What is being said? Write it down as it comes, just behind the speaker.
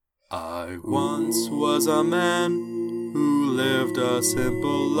I once was a man who lived a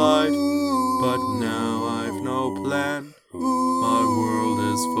simple life, but now I've no plan. My world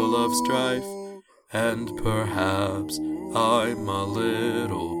is full of strife, and perhaps I'm a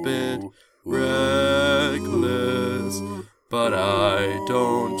little bit reckless, but I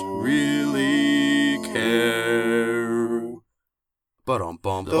don't really care.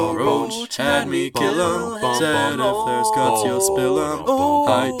 The roach had me kill him, said if there's guts you'll spill him.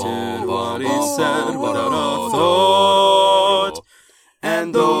 I did what he said without a thought,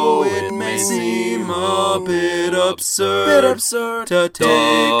 and though it may seem a bit absurd to take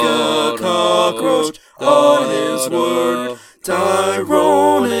a cockroach on his word,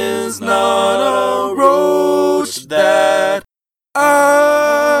 Tyrone is not a roach. That